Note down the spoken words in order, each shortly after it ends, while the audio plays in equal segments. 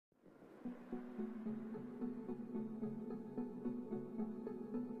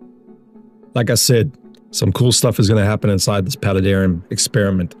like I said, some cool stuff is going to happen inside this paludarium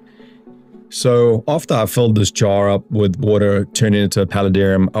experiment. So after I filled this jar up with water, turned it into a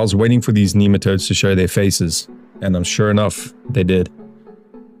paludarium, I was waiting for these nematodes to show their faces. And sure enough, they did.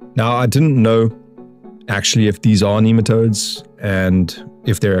 Now, I didn't know actually if these are nematodes and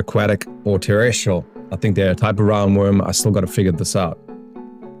if they're aquatic or terrestrial. I think they're a type of roundworm. I still got to figure this out.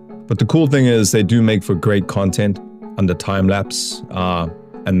 But the cool thing is they do make for great content under time-lapse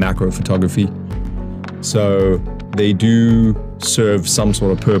and macro photography. So they do serve some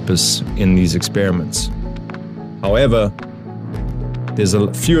sort of purpose in these experiments. However, there's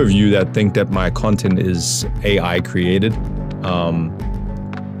a few of you that think that my content is AI created.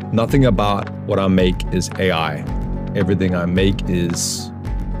 Nothing about what I make is AI. Everything I make is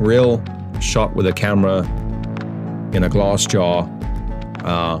real, shot with a camera in a glass jar,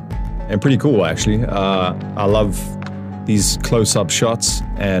 and pretty cool actually. I love these close-up shots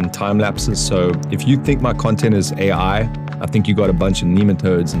and time lapses. So if you think my content is AI, I think you got a bunch of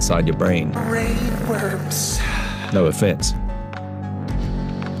nematodes inside your brain. Brainworms. No offense.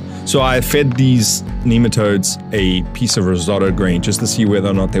 So I fed these nematodes a piece of risotto grain just to see whether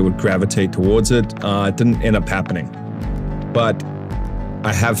or not they would gravitate towards it. It didn't end up happening. But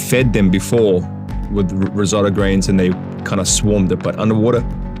I have fed them before with risotto grains and they kind of swarmed it, but underwater,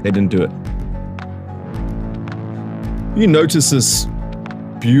 they didn't do it. You notice this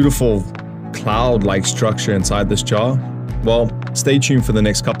beautiful cloud-like structure inside this jar? Well, stay tuned for the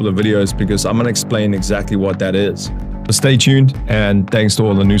next couple of videos because I'm going to explain exactly what that is. So stay tuned, and thanks to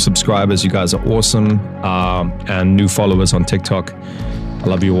all the new subscribers. You guys are awesome, and new followers on TikTok. I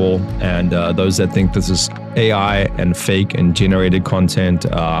love you all, and those that think this is AI and fake and generated content,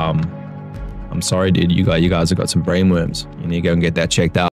 I'm sorry, dude. You guys have got some brainworms. You need to go and get that checked out.